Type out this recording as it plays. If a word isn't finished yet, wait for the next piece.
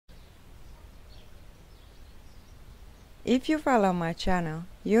If you follow my channel,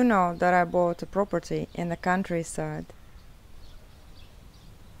 you know that I bought a property in the countryside.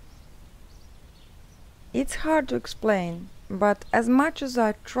 It's hard to explain, but as much as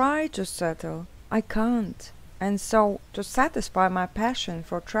I try to settle, I can't. And so, to satisfy my passion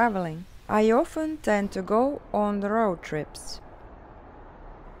for traveling, I often tend to go on the road trips.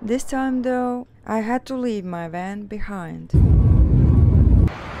 This time though, I had to leave my van behind.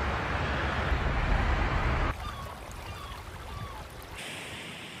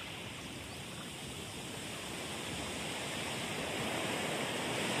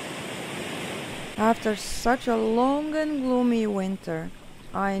 After such a long and gloomy winter,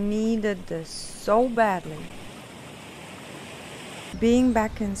 I needed this so badly. Being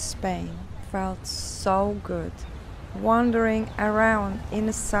back in Spain felt so good. Wandering around in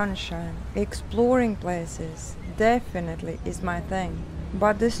the sunshine, exploring places, definitely is my thing.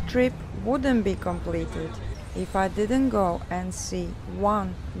 But this trip wouldn't be completed if I didn't go and see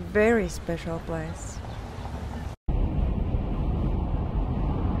one very special place.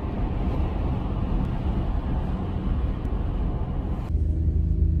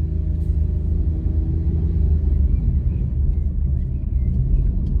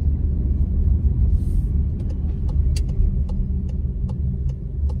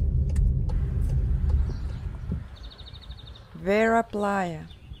 Vera Playa,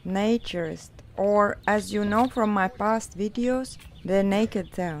 naturist, or as you know from my past videos, the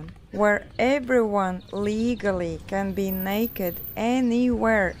naked town, where everyone legally can be naked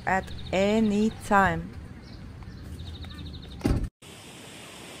anywhere at any time.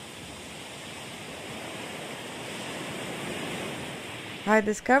 I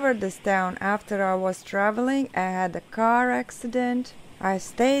discovered this town after I was traveling. I had a car accident. I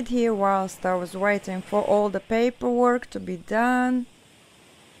stayed here whilst I was waiting for all the paperwork to be done.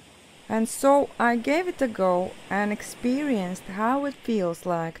 And so I gave it a go and experienced how it feels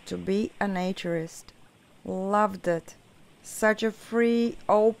like to be a naturist. Loved it. Such a free,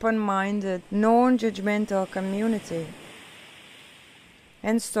 open-minded, non-judgmental community.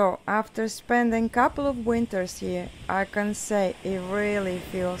 And so, after spending a couple of winters here, I can say it really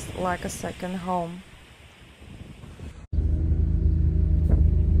feels like a second home.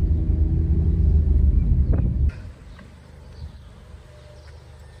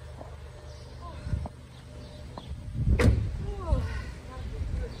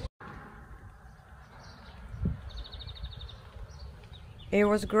 It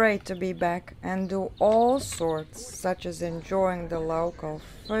was great to be back and do all sorts, such as enjoying the local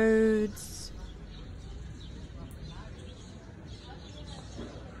foods,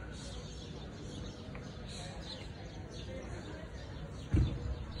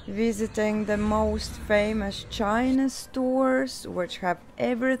 visiting the most famous China stores, which have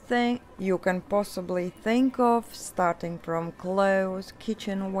everything you can possibly think of, starting from clothes,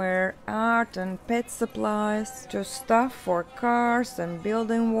 kitchenware, art and pet supplies, to stuff for cars and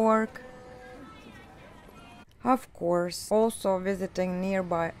building work. Of course, also visiting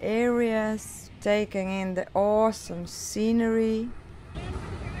nearby areas, taking in the awesome scenery.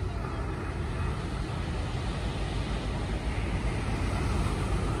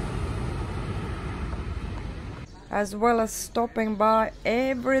 As well as stopping by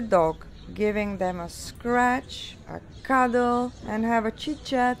every dog, giving them a scratch, a cuddle, and have a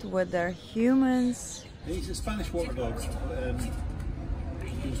chit-chat with their humans. He's a Spanish water dog.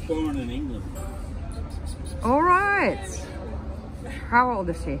 He was born in England. All right. How old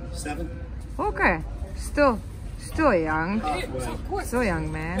is he? 7. Okay. Still young. Still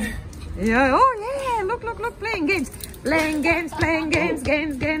young, man. Yeah. Oh yeah. Look. Playing games. Playing games. I had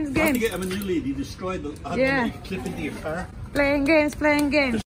to get him a new lead. He destroyed the. I had to make a clip into your car. Playing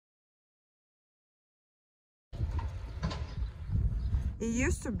games. It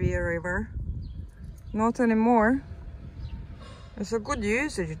used to be a river. Not anymore. It's a good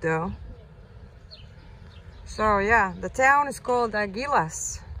usage though. So yeah, the town is called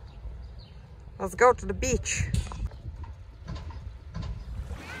Aguilas. Let's go to the beach.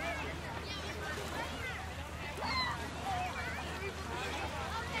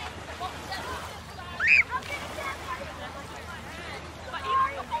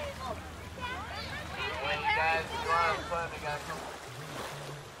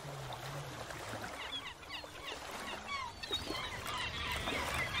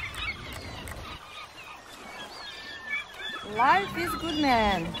 Life is good,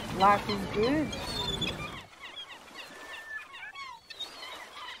 man. Life is good.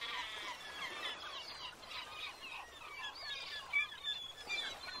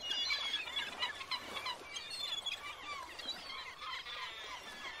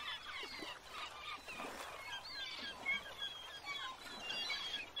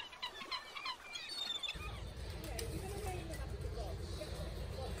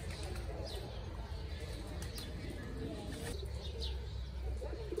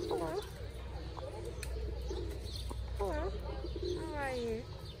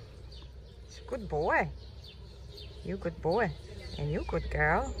 Good boy. You good boy. And you good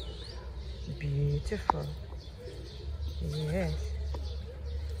girl. Beautiful. Yes.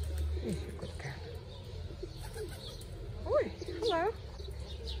 Yes, you good girl. Oi, hello.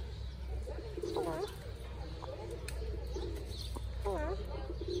 Hello. Hello.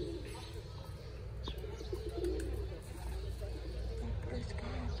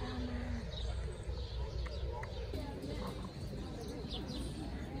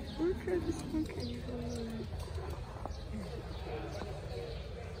 Look at this monkey.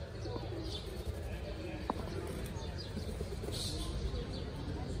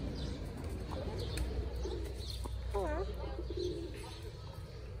 Hello.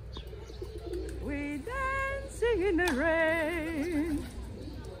 We dancing in the rain.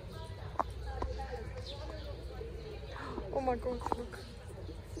 Oh my God, look.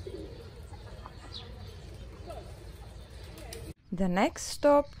 The next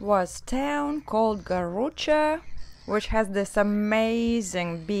stop was a town called Garrucha, which has this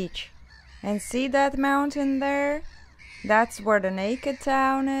amazing beach. And see that mountain there? That's where the naked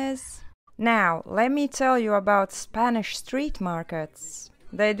town is. Now, let me tell you about Spanish street markets.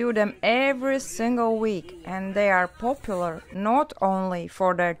 They do them every single week, and they are popular not only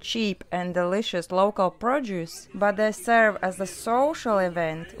for their cheap and delicious local produce, but they serve as a social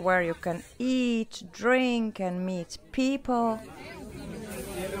event where you can eat, drink, and meet people.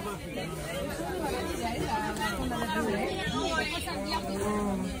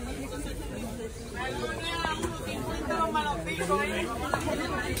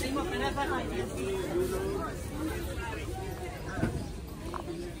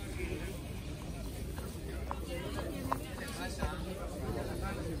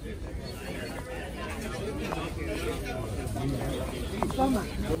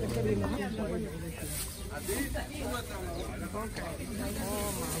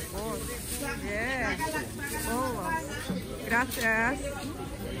 Yeah. Oh, gracias.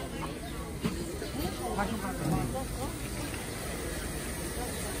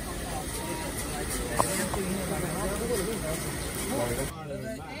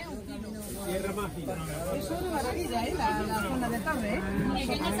 Es una maravilla, la zona de tarde,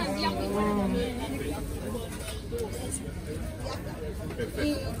 Pequeño Santiago.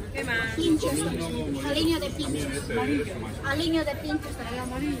 ¿Qué más? Pinchos, aliño de pinchos. Aliño de pinchos, pero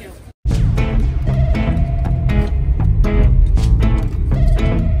amarillo.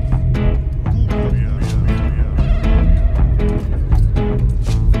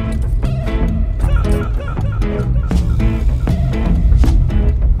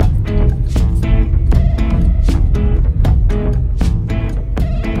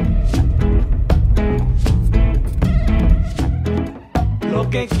 Lo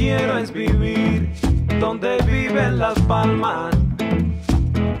que quiero es vivir donde viven las palmas.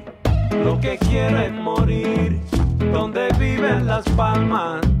 Lo que quiero es morir donde viven las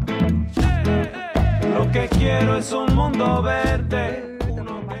palmas. Lo que quiero es un mundo verde.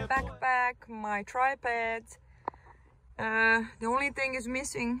 My backpack, my tripod. The only thing is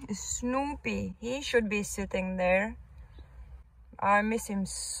missing is Snoopy. He should be sitting there. I miss him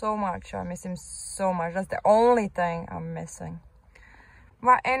so much. I miss him so much. That's the only thing I'm missing.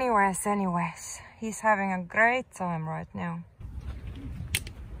 But anyways, he's having a great time right now.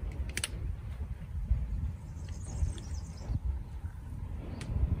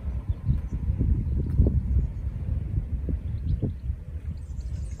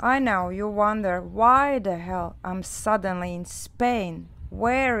 I know you wonder why the hell I'm suddenly in Spain.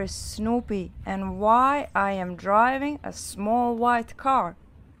 Where is Snoopy and why I am driving a small white car?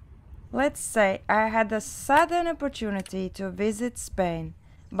 Let's say I had a sudden opportunity to visit Spain,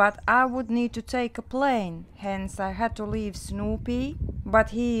 but I would need to take a plane, hence I had to leave Snoopy, but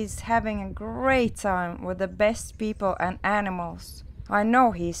he is having a great time with the best people and animals. I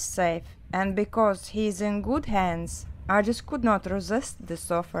know he's safe, and because he's in good hands, I just could not resist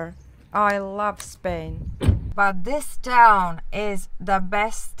this offer. I love Spain. But this town is the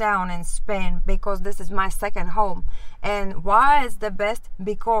best town in Spain because this is my second home. And why is the best?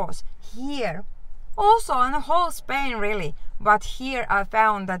 Because here, also in the whole Spain really, but here I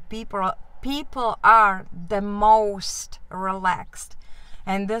found that people are the most relaxed.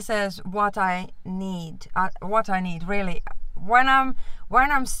 And this is what I need. Really. When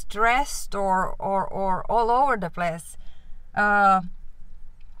I'm stressed or all over the place, Vera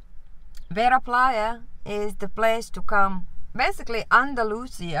Playa is the place to come. Basically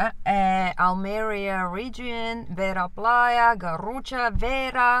Andalusia, Almeria region, Vera Playa, Garrucha,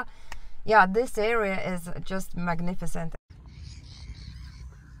 Vera. Yeah, this area is just magnificent.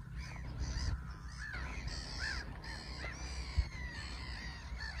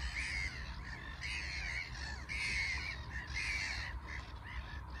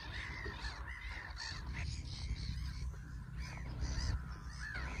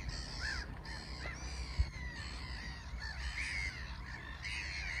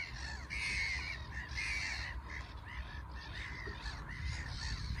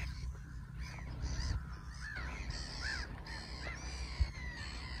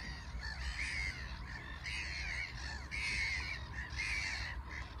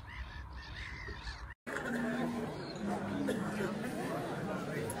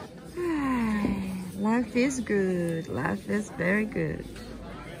 Life is good. Life is very good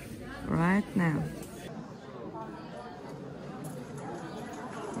right now.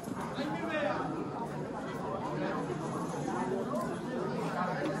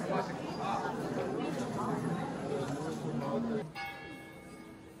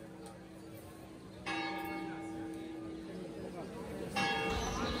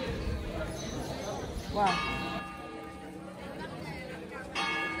 Wow.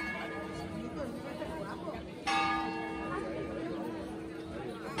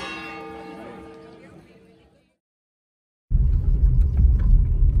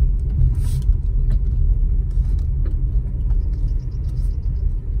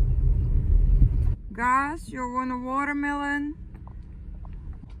 Guys, you want a watermelon?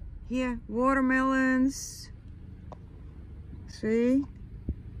 Here, watermelons. See?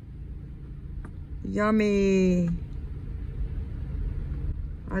 Yummy.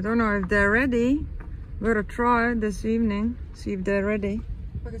 I don't know if they're ready. We're gonna try this evening, see if they're ready.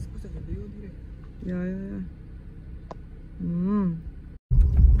 Yeah.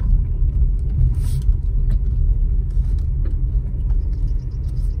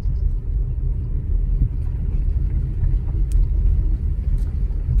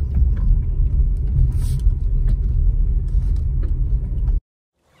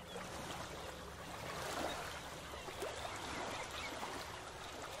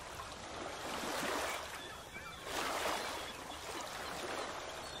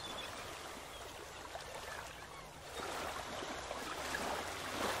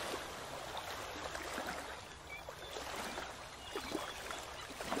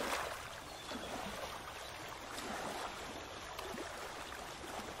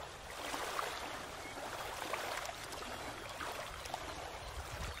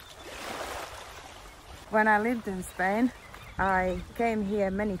 When I lived in Spain, I came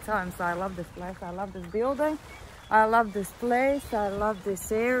here many times. I love this place, I love this building, I love this place, I love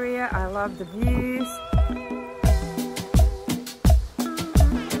this area, I love the views.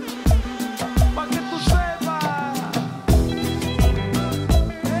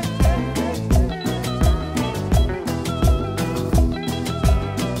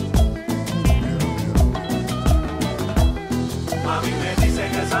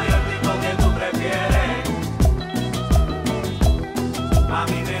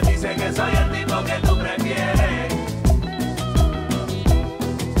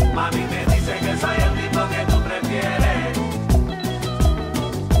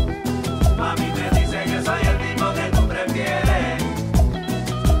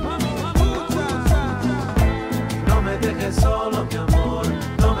 Solo mi amor,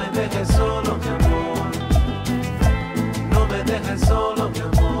 no me dejes solo mi amor, no me dejes solo mi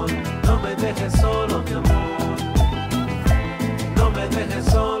amor, no me dejes solo mi amor, no me dejes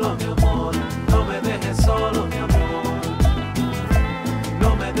solo mi amor, no me dejes solo mi amor,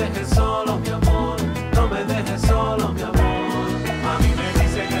 no me dejes solo mi amor, no me dejes solo mi amor. Mami me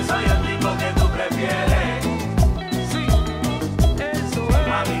dice que soy el tipo que tú prefieres. Sí, eso es.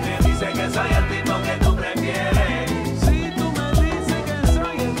 Mami me dice que soy el tipo que tú prefieres.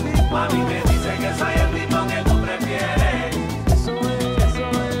 Mami me dice que soy el tipo que tú prefieres. Eso es.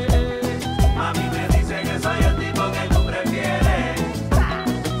 Mami me dice que soy el tipo que tú prefieres.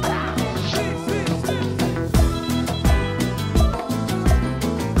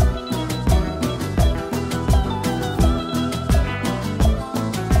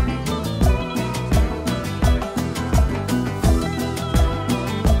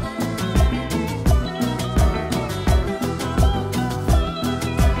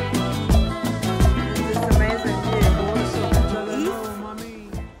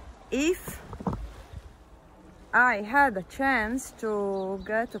 I had a chance to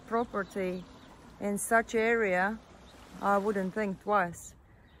get a property in such area, I wouldn't think twice.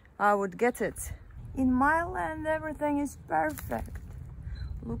 I would get it. In my land, everything is perfect.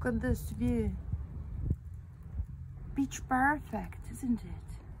 Look at this view. Pitch perfect, isn't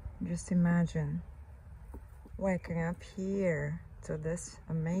it? Just imagine waking up here to this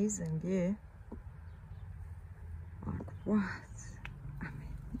amazing view. Like what? I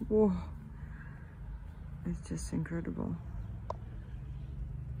mean, whoa. It's just incredible.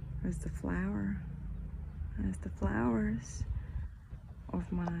 There's the flower. There's the flowers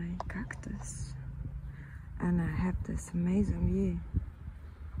of my cactus. And I have this amazing view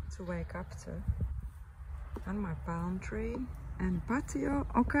to wake up to. And my palm tree and patio.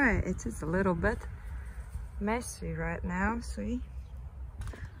 Okay, it is a little bit messy right now, see?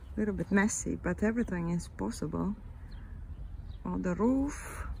 A little bit messy, but everything is possible. Well, the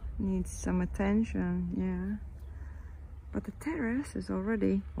roof needs some attention, yeah. But the terrace is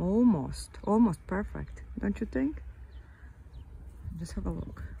already almost perfect, don't you think? Just have a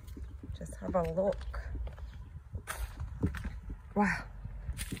look. Just have a look. Wow.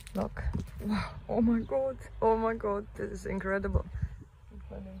 Look. Wow. Oh my god. Oh my god. This is incredible.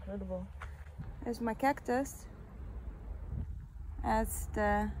 Incredible. There's my cactus. That's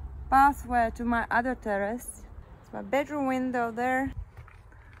the pathway to my other terrace. It's my bedroom window there.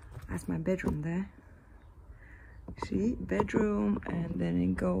 That's my bedroom there. See, bedroom, and then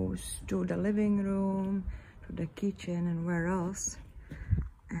it goes to the living room, to the kitchen, and where else?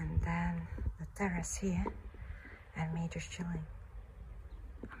 And then the terrace here, and me just chilling.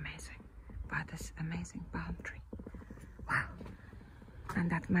 Amazing. By this amazing palm tree. Wow. And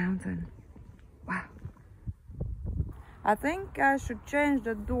that mountain. Wow. I think I should change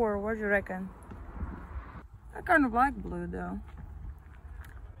the door. What do you reckon? I kind of like blue though.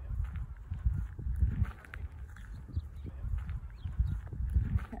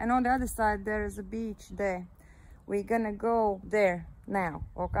 And on the other side there is a beach there. We're gonna go there now,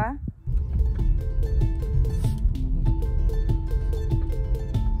 okay?